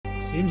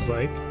Seems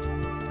like.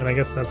 And I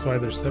guess that's why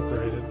they're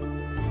separated.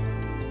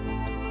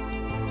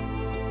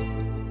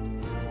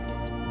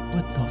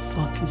 What the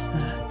fuck is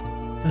that?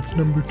 That's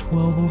number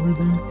 12 over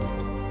there.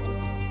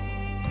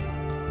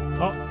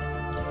 Oh,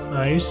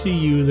 I see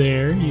you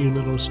there, you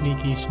little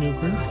sneaky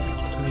snooper.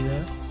 See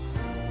that?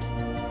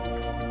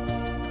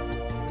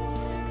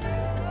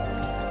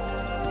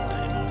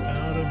 Climb up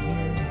out of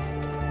here.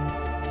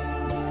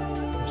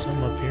 Is there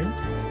some up here?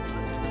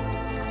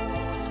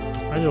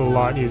 I find it a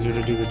lot easier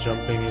to do the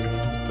jumping in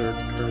third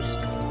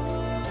person.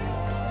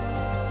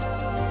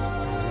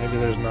 Maybe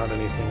there's not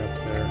anything up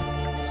there.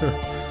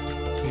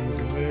 It seems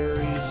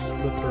very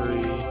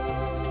slippery.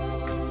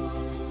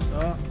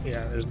 Oh,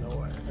 yeah, there's no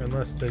way.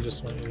 Unless they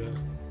just want you to...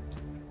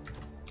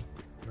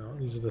 No,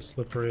 these are the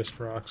slipperiest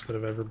rocks that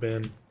have ever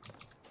been.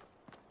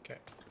 Okay.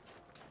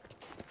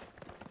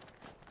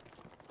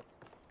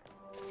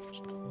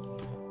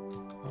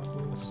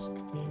 Obelisk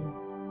thing.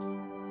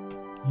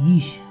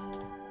 Yeesh.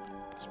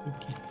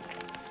 Spooky.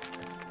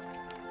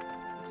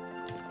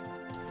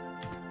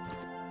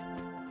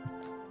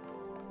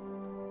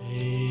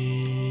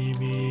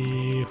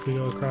 Maybe if we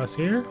go across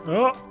here.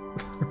 Oh!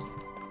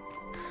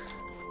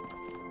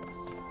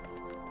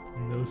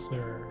 No,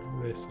 sir,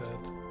 they said.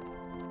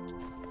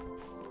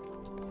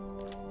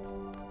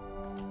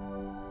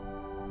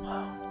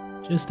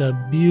 Wow. Just a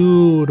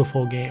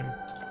beautiful game.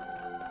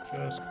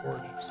 Just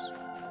gorgeous.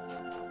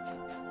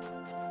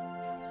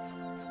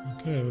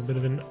 Okay, I have a bit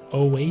of an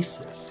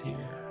oasis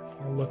here.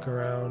 I'll look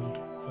around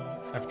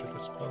after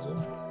this puzzle.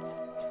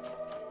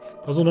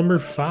 Puzzle number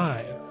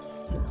 5.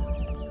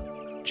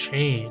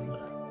 Chain.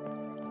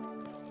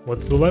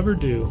 What's the lever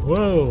do?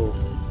 Whoa!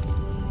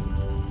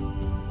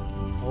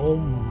 Oh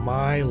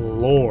my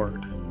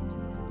lord.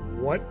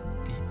 What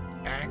the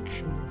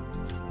action?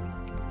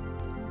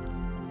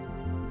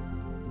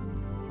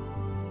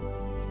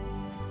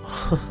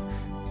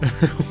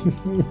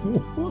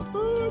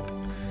 What?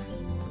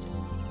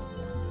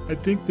 I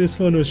think this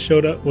one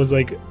was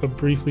like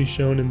briefly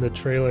shown in the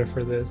trailer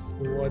for this.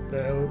 What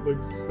the hell? It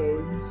looks so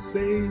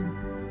insane.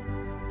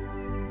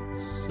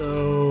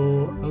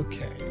 So,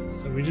 okay.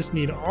 So we just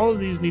need all of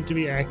these need to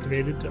be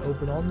activated to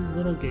open all these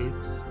little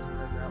gates.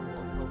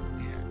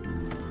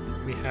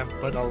 We have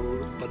but a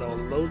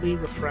lowly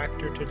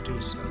refractor to do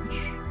such. So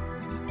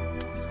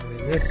I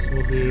mean, this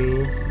will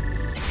do.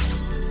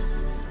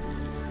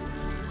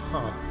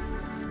 Huh.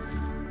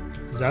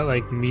 Is that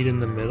like meet in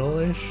the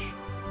middle-ish?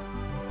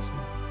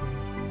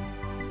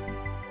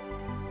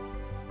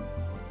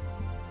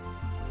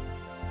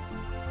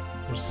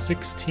 There's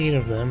 16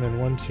 of them, and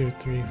 1, 2,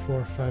 3,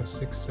 4, 5,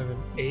 6, 7,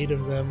 8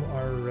 of them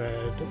are red,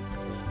 and then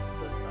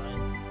the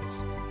 9th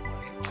is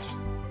white.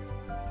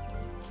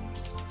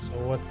 So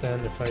what then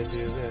if I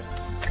do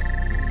this?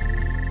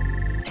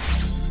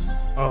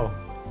 Oh.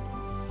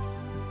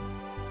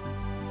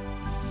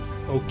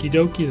 Okie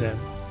dokie then.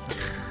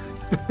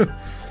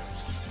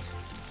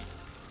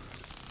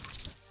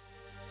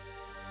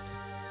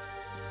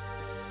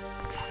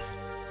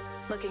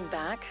 Looking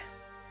back,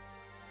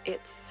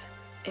 it's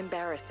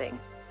embarrassing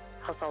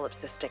how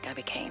solipsistic I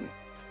became.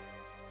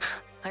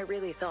 I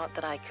really thought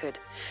that I could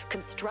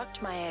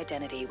construct my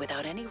identity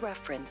without any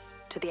reference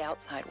to the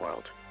outside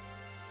world.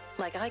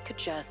 Like I could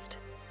just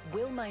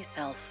will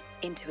myself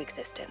into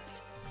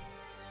existence.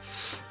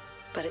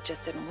 But it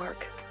just didn't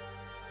work.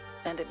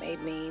 And it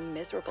made me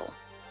miserable.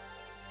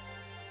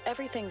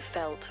 Everything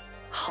felt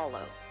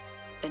hollow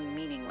and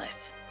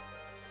meaningless,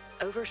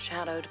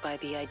 overshadowed by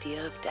the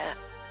idea of death.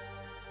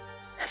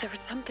 There was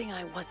something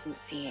I wasn't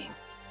seeing,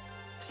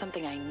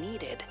 something I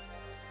needed,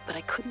 but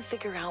I couldn't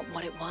figure out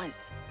what it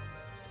was.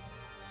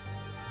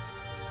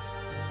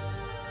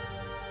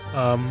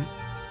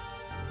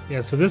 Yeah,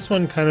 so this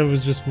one kind of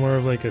was just more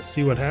of like a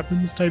see what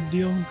happens type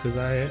deal, because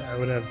I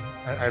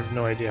have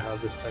no idea how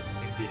this type of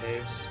thing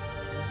behaves.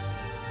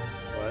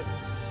 But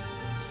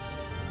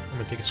I'm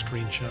gonna take a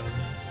screenshot of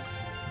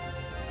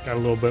it. Got a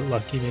little bit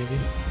lucky maybe.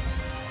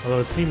 Although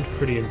it seemed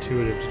pretty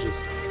intuitive to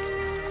just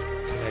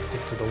connect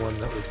it to the one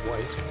that was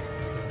white.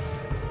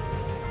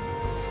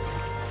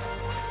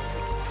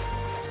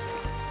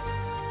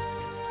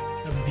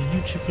 A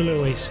beautiful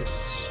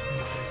oasis.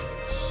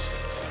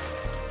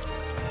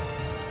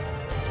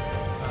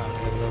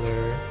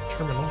 Another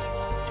terminal.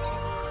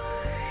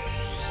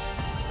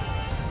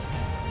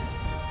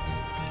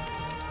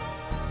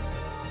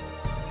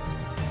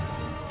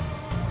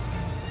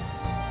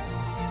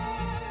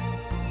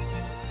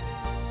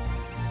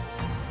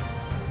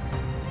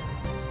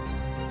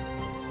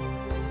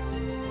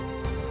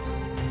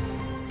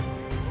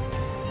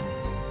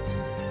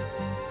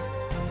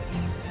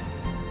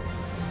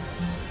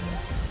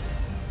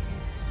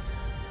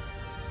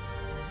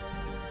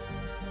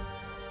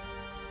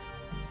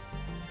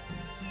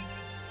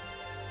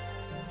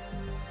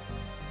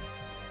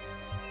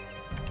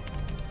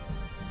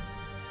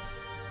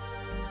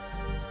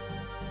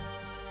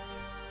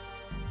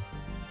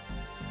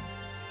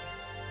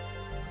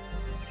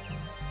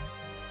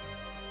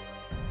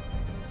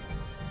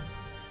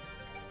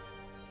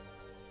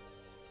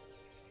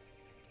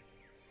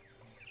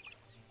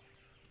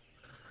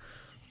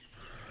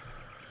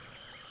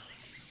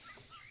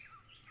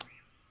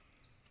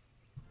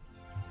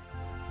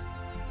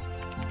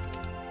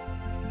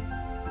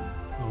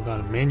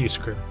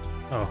 manuscript.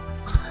 Oh.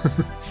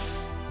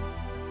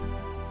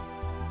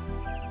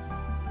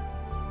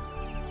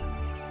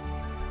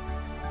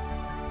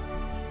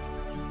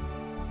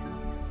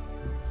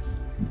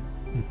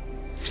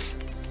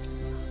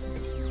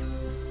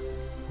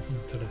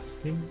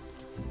 Interesting.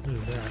 What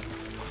is that?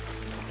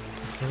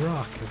 It's a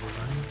rock,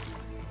 everybody.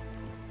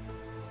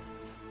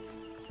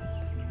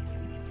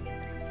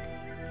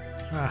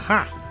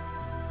 Aha!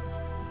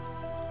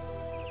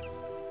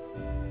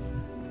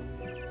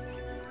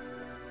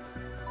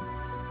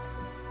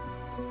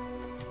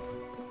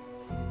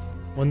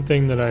 One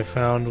thing that I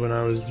found when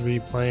I was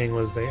replaying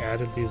was they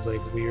added these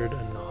like weird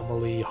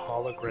anomaly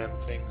hologram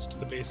things to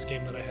the base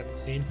game that I hadn't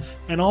seen.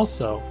 And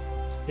also,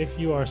 if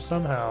you are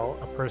somehow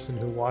a person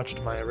who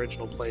watched my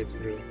original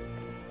playthrough,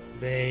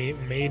 they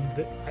made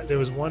there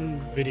was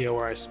one video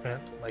where I spent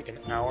like an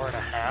hour and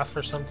a half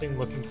or something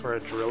looking for a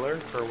driller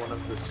for one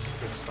of the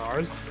secret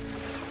stars,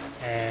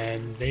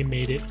 and they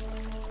made it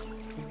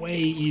way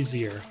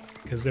easier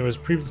because there was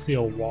previously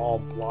a wall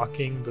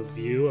blocking the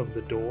view of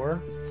the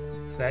door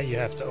that you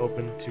have to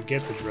open to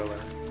get the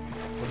driller.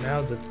 But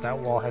now that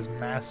wall has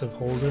massive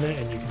holes in it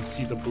and you can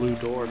see the blue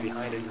door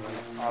behind it, you're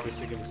like,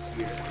 obviously going to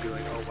see it and be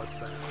like, oh, what's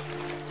that?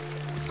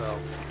 So,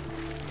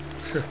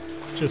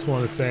 just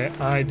want to say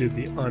I did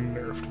the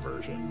unnerfed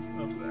version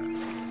of that.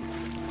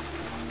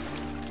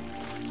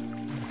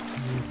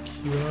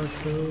 QR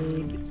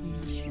code.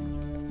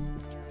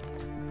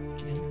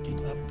 Can't be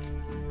up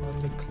on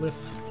the cliff.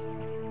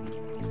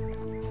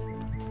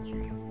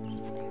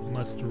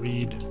 Must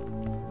read.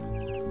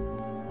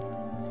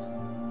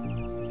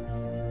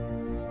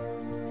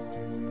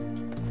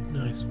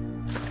 Nice.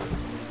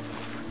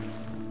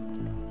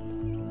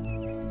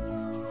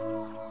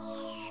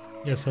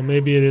 Yeah, so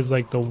maybe it is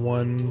like the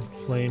one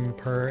flame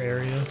per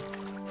area.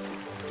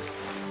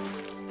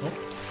 Oh.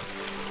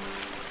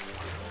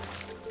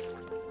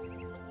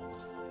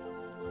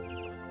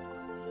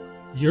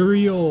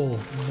 Uriel,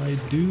 my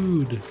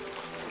dude.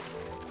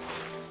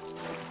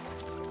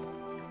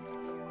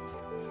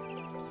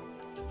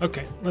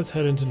 Okay, let's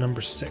head into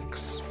number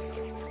 6.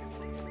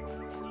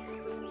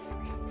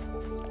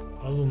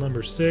 Puzzle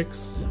number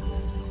 6,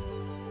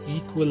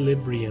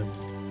 Equilibrium.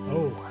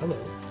 Oh, hello.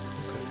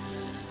 Okay.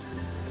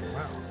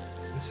 Wow,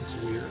 this is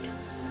weird.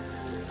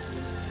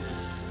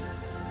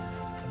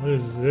 What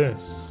is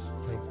this?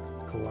 Like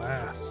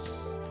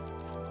glass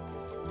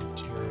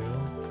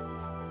material.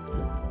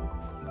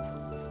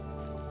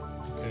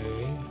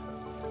 Okay.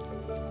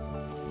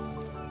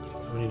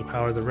 We need to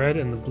power the red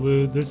and the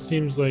blue. This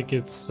seems like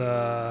it's,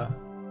 huh.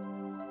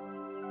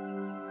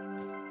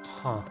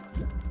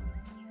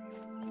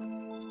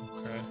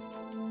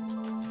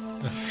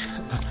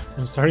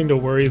 I'm starting to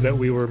worry that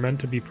we were meant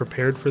to be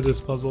prepared for this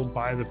puzzle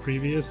by the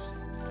previous,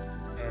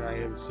 and I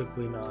am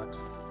simply not.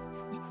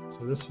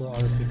 So this will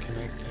obviously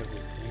connect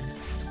everything.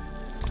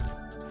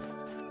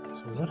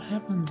 So what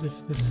happens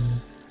if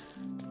this...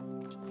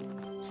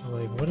 So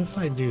like, what if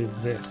I do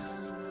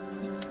this?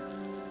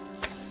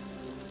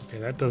 Okay,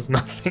 that does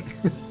nothing.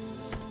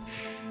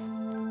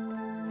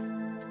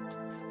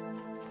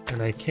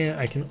 And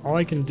all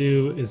I can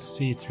do is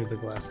see through the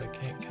glass. I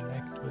can't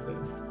connect with it.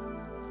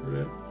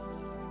 Through it.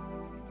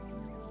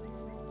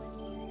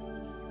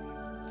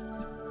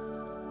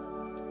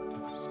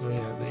 So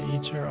yeah, they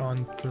each are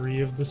on 3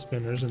 of the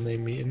spinners and they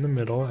meet in the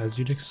middle, as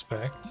you'd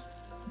expect.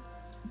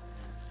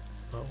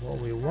 But what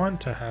we want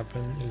to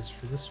happen is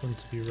for this one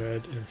to be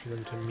red and for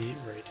them to meet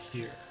right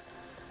here.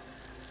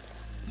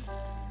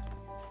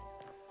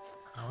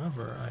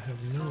 However, I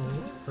have no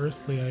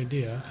earthly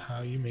idea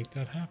how you make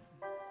that happen.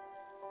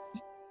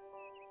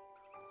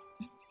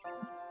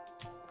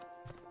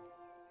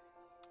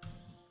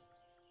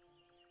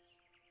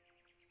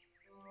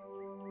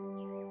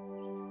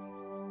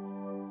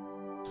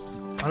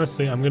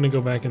 Honestly, I'm going to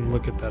go back and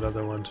look at that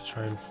other one to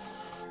try and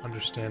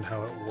understand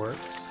how it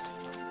works.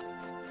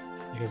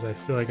 Because I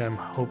feel like I'm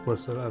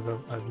hopeless. I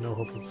have no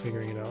hope of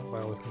figuring it out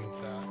by looking at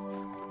that.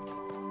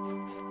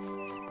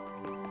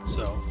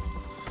 So,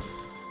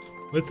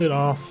 with it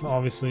off,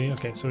 obviously.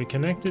 Okay, so we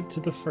connect it to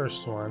the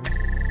first one.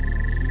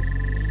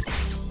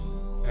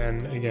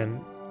 And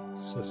again,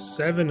 so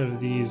 7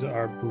 of these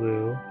are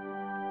blue.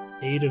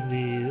 8 of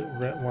the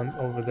red one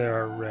over there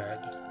are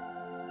red.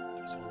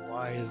 So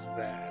why is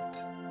that?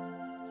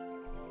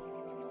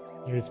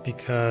 It's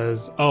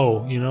because,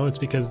 oh, you know, it's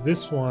because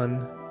this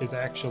one is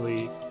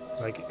actually,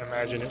 like,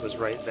 imagine it was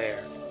right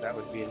there. That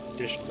would be an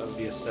addition, that would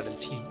be a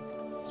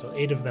 17th. So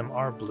 8 of them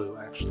are blue,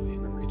 actually,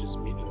 and then they just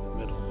meet in the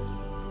middle.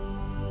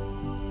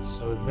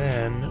 So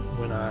then,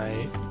 when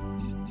I,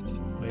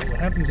 wait, what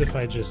happens if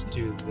I just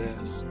do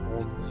this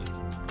only?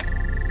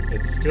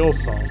 It's still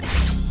solved.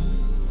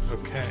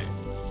 Okay.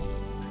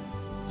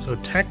 So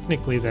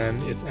technically then,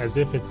 it's as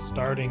if it's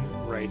starting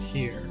right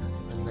here,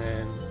 and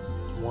then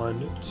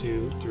 1,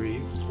 2,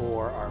 3,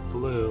 4 are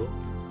blue.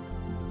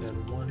 Then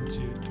 1,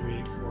 2,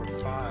 3, 4,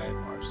 5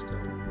 are still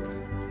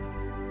red.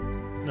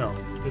 No,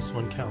 this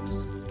one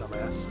counts,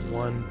 dumbass.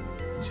 1,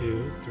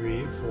 2,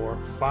 3, 4,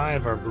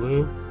 5 are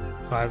blue,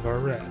 5 are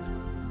red.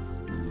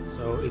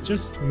 So it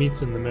just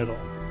meets in the middle.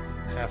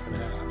 half and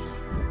half.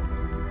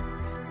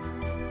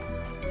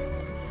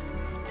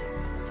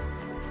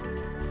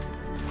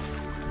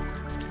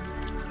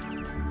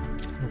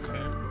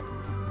 Okay.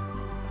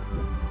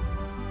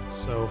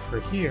 So for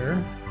here,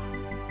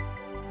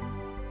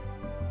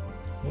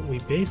 what we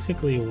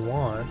basically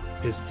want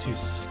is to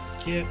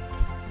skip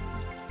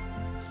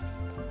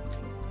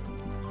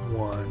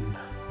one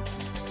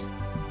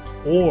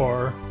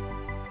or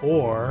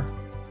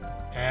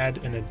add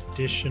an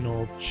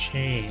additional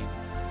chain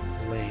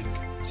link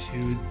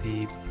to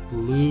the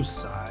blue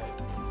side.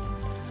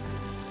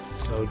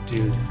 So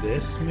do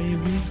this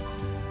maybe?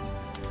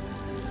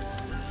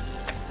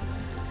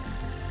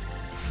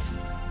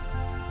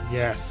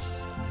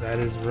 Yes, that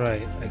is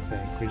right, I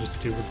think. We just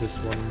do this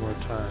one more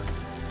time.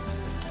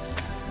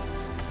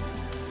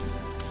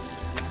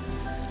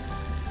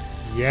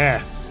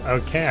 Yes,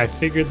 okay, I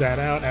figured that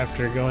out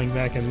after going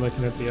back and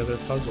looking at the other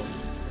puzzle.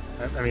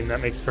 I mean, that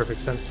makes perfect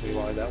sense to me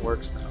why that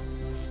works now.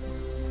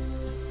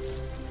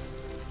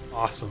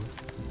 Awesome.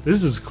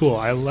 This is cool.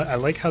 I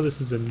like how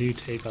this is a new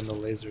take on the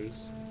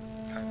lasers.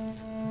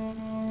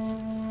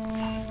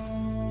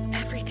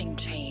 Everything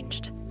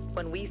changed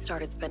when we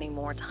started spending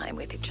more time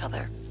with each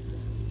other.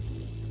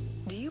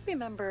 Do you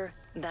remember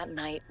that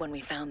night when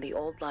we found the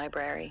old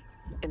library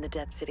in the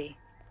Dead City?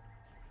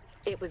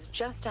 It was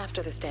just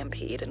after the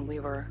stampede and we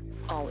were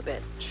all a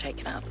bit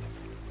shaken up.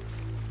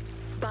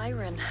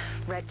 Byron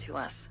read to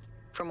us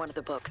from one of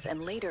the books,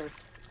 and later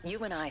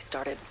you and I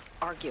started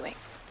arguing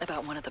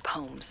about one of the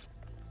poems.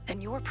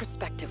 And your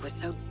perspective was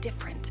so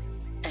different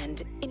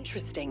and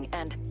interesting,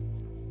 and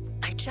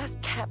I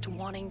just kept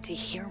wanting to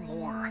hear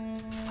more.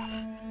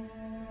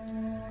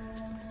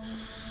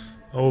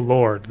 Oh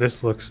lord,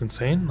 this looks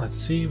insane. Let's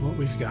see what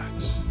we've got.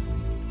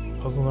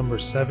 Puzzle number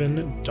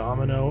 7,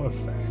 domino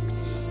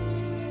effects.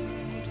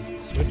 What does the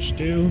switch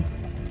do?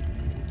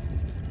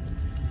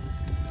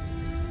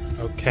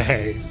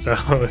 Okay, so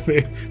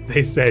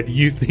they said,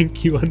 you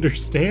think you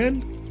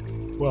understand?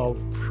 Well,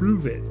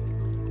 prove it,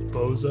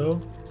 bozo.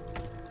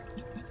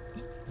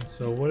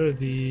 So what are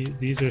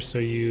these are so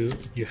you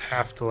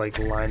have to like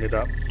line it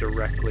up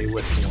directly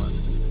with one.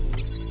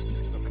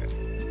 Okay,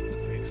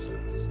 makes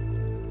sense.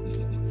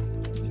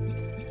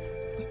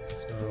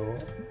 So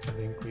I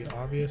think we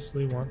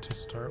obviously want to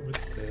start with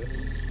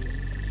this.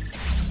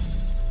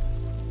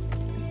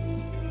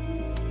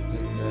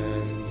 And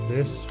then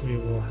this we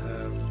will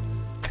have.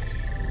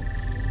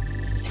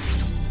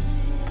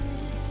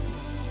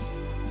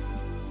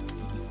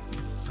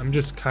 I'm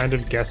just kind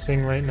of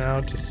guessing right now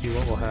to see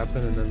what will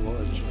happen, and then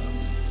we'll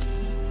adjust.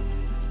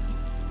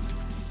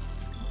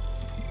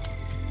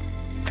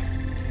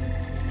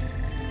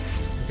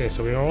 Okay,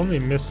 so we are only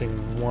missing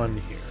one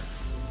here.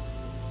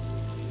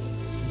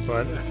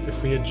 But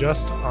if we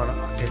adjust in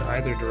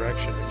either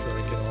direction, I feel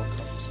like it all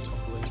comes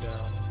tumbling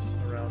down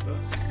around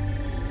us.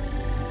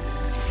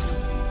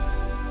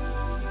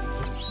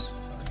 Oops.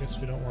 I guess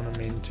we don't want to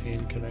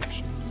maintain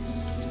connections.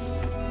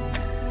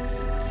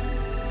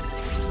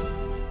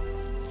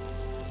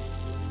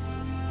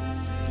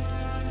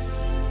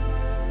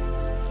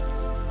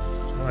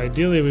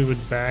 Ideally, we would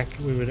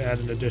add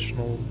an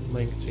additional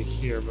link to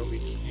here, but we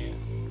can't.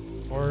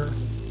 Or no,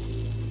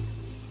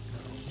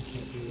 we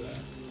can't do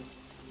that.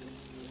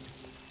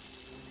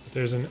 But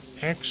there's an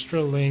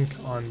extra link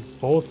on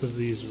both of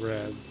these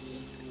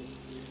reds.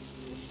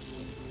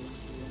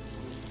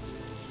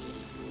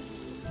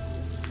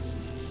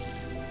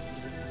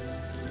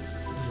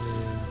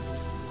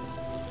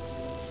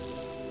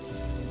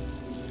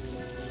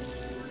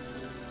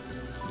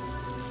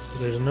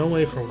 There's no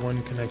way for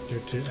one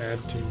connector to add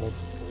to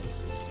multiple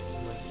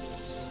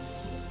links.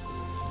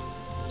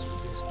 That's what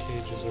these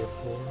cages are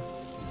for.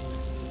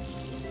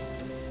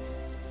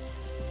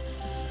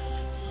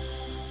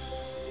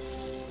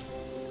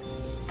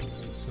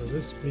 So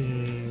this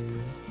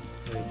being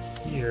like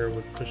here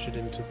would push it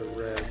into the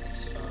red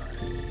side.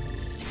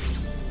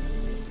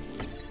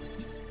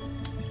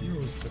 Here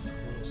was the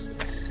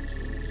closest.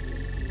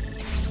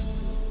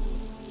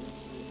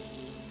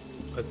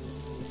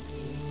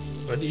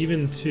 But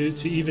even to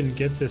even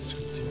get this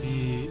to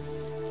be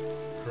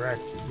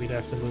correct, we'd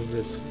have to move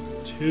this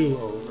 2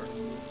 over.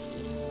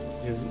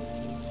 Because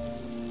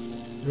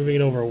moving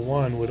it over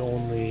 1 would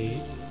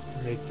only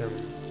make them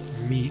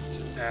meet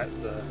at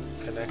the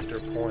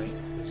connector point.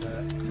 Is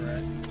that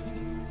correct?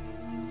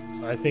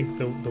 So I think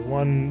the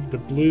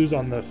blues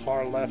on the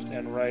far left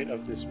and right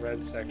of this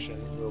red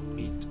section will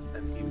meet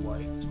and be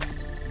white.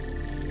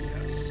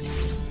 Yes,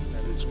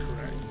 that is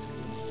correct.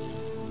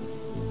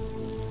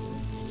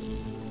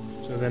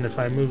 So then if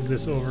I move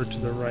this over to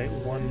the right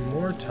one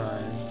more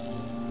time,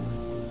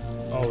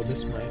 oh,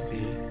 this might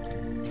be,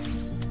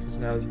 because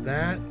now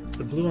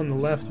the blue on the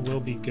left will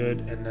be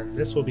good, and then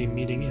this will be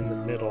meeting in the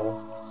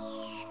middle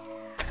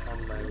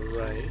on my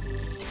right.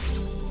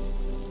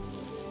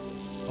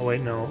 Oh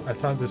wait, no, I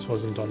thought this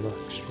wasn't on the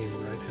extreme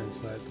right hand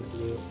side, the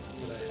blue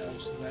that I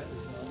have, so that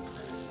is not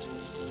correct.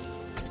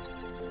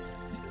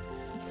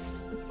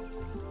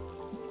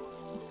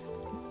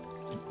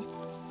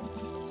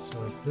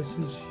 So if if this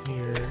is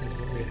here, and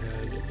what we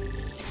had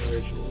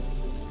originally.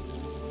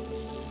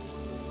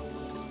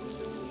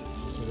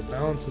 So the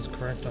balance is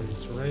correct on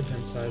this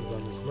right-hand side, but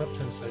on this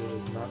left-hand side it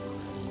is not correct.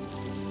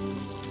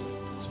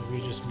 So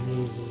we just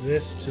move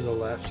this to the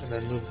left, and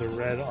then move the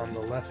red on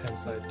the left-hand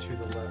side to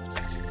the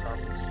left to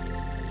compensate.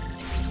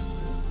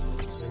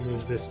 So we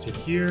move this to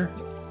here,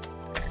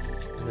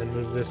 and then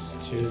move this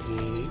to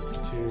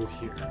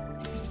here.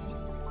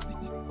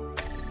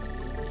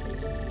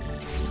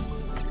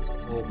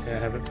 Okay, I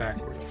have it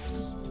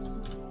backwards.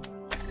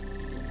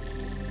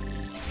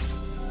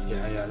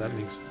 Yeah, that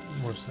makes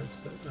more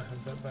sense that I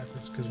have that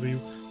backwards, because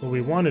what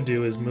we want to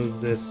do is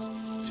move this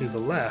to the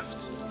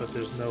left, but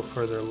there's no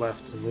further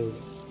left to move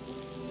it.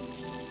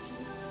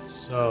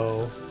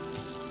 So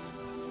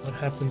what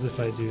happens if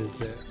I do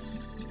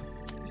this?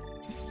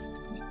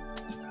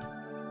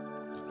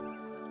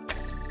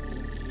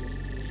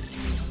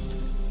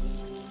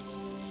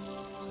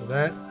 So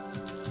that,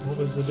 what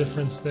was the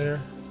difference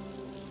there?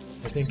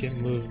 I think it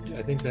moved,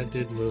 I think that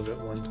did move it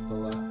one to the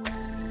left.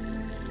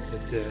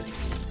 It did.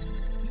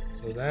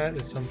 So that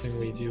is something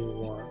we do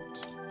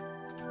want.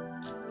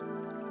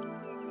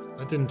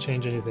 That didn't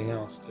change anything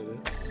else, did it?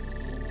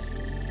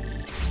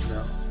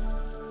 No.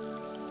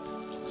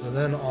 So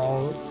then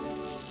all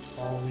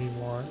we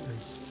want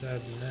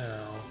instead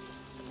now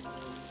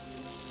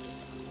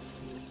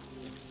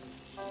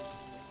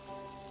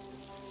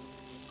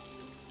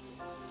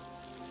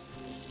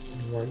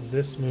we want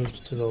this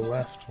moved to the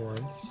left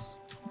once.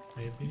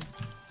 Maybe.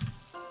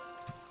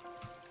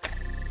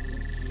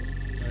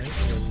 Right,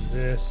 and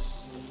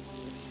this,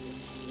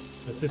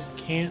 but this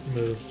can't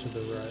move to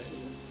the right.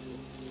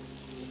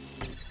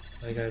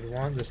 Like, I'd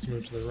want this to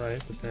move to the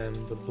right, but then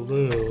the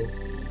blue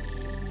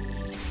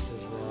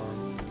is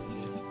wrong.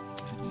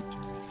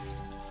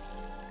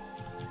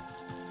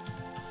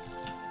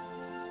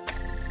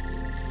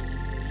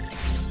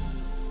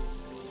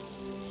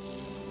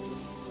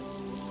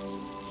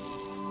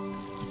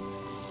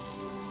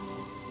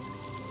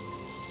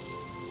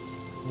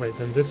 Wait,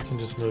 then this can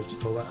just move to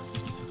the left.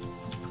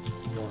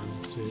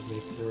 1, 2, 3,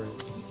 4.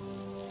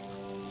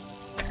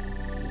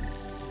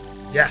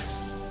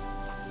 Yes!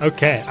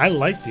 Okay, I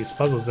like these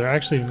puzzles. They're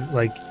actually,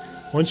 like,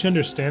 once you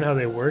understand how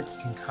they work,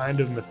 you can kind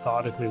of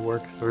methodically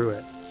work through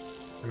it.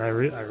 And I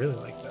really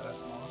like that.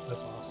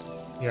 That's awesome.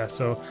 Yeah,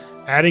 so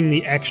adding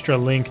the extra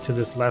link to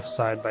this left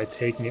side by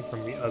taking it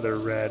from the other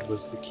red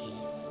was the key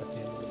at the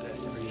end of the day.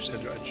 And you just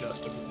had to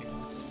adjust everything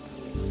else.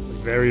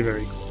 Very,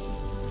 very cool.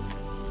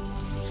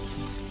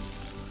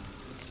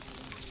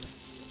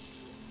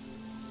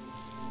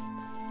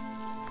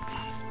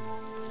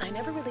 I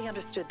never really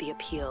understood the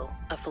appeal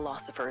of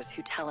philosophers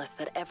who tell us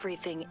that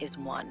everything is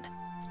one.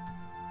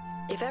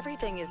 If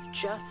everything is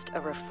just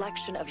a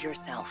reflection of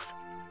yourself,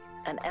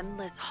 an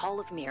endless hall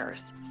of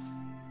mirrors,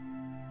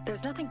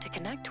 there's nothing to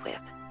connect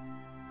with.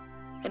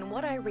 And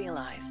what I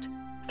realized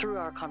through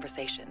our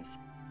conversations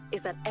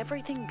is that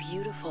everything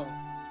beautiful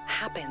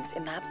happens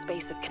in that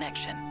space of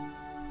connection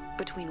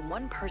between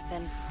one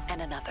person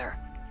and another,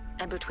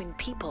 and between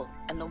people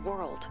and the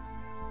world.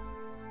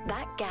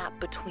 That gap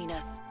between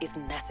us is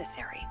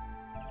necessary.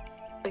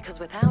 Because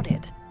without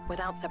it,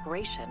 without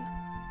separation,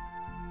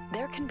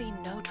 there can be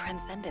no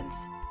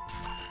transcendence.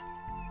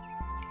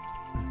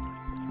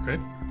 Great.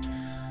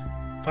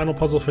 Final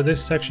puzzle for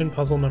this section,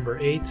 puzzle number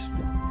 8.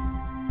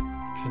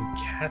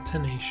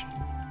 Concatenation.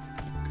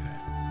 Okay.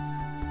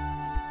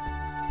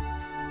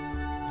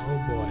 Oh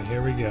boy,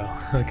 here we go.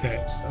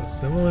 Okay, so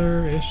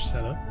similar-ish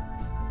setup.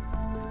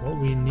 What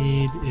we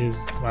need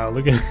is... Wow,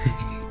 look at...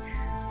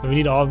 So we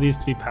need all of these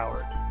to be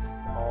powered.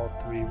 All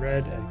 3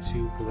 red and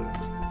 2 blue. And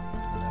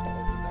that'll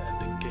open the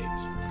ending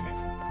gate. Okay.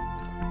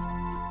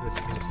 This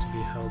needs to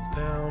be held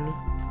down.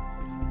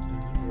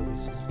 And it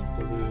releases the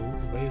blue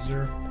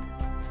laser.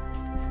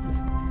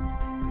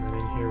 And then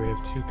in here we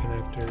have 2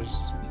 connectors.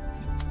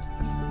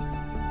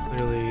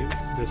 Clearly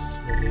this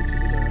will need to be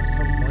done at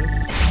some point.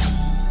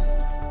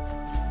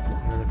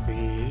 And then if we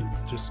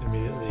just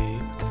immediately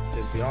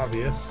did the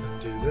obvious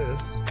and do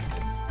this,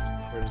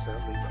 where does that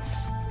leave us?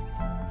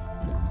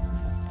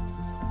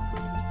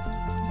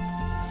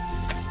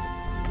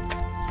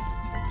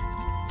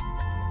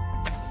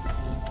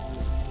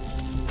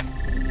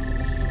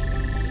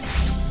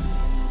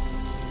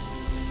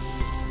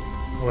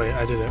 Oh wait,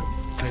 I did it.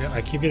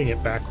 I keep getting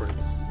it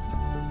backwards.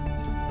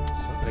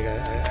 So, like I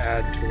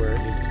add to where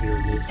it needs to be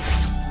removed.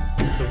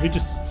 So if we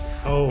just...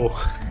 Oh.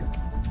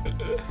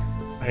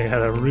 I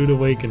had a rude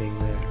awakening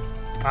there.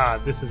 Ah,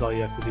 this is all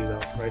you have to do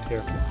though, right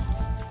here.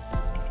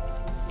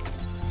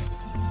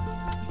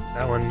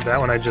 That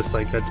one I just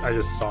like, that I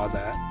just saw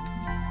that.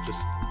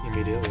 Just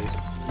immediately.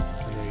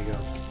 And there you go.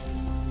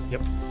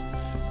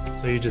 Yep.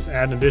 So you just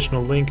add an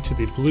additional link to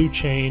the blue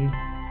chain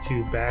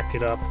to back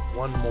it up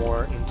one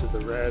more into the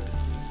red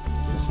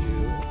to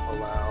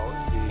allow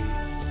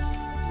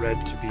the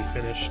red to be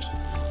finished.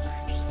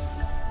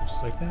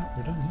 Just like that,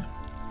 we're done, yeah.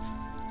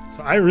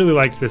 So I really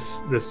liked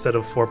this set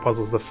of 4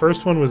 puzzles. The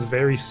first one was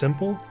very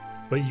simple,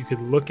 but you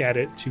could look at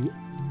it to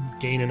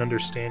gain an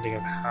understanding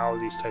of how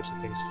these types of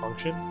things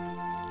function.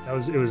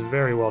 It was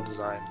very well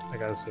designed. I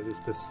gotta say, this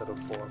set of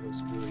 4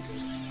 was really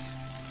good.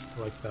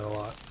 I like that a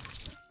lot.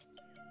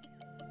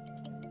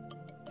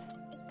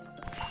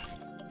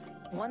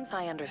 Once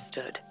I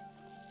understood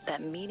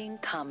that meaning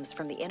comes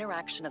from the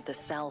interaction of the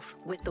self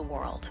with the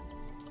world,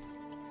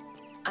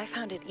 I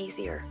found it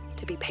easier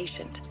to be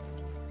patient,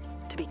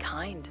 to be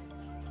kind.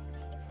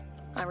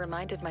 I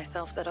reminded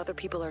myself that other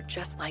people are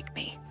just like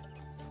me,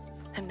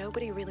 and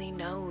nobody really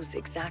knows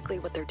exactly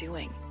what they're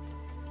doing.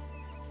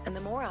 And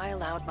the more I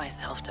allowed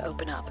myself to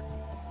open up,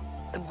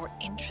 the more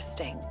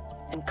interesting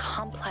and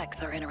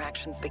complex our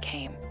interactions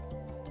became,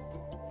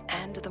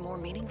 and the more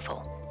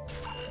meaningful.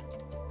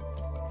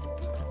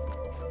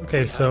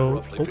 Okay, so...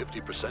 Roughly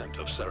 50%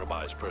 of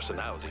Cerebi's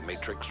personality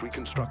matrix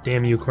reconstructed.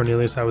 Damn you,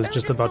 Cornelius, I was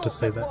just about to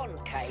say that.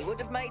 1K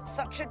would have made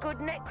such a good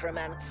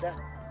necromancer.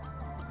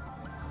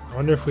 I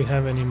wonder if we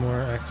have any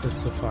more access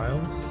to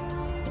files?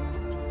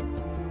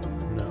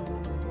 No.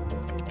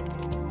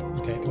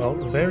 Okay, well,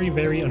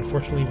 very,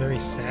 unfortunately, very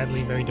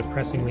sadly, very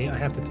depressingly, I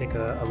have to take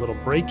a little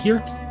break here.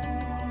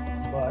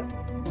 But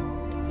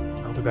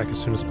I'll be back as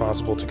soon as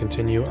possible to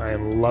continue. I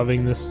am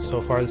loving this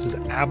so far. This is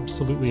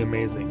absolutely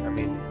amazing. I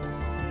mean,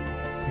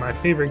 my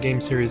favorite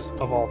game series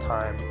of all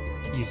time,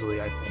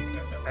 easily, I think.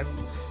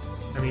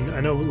 I mean,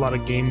 I know a lot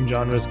of game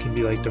genres can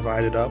be, like,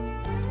 divided up,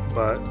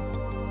 but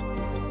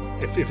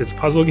if it's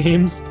puzzle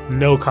games,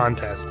 no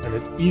contest, and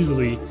it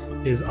easily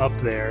is up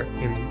there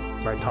in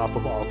my top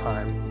of all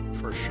time,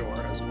 for sure,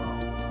 as well.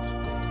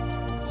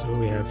 Let's see what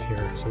we have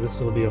here. So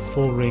this will be a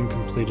full ring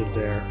completed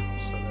there,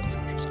 so that's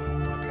interesting.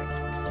 Okay.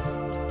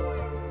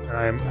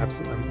 I am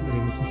absolutely, I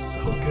mean, this is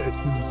so good.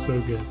 This is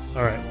so good.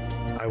 Alright,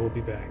 I will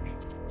be back.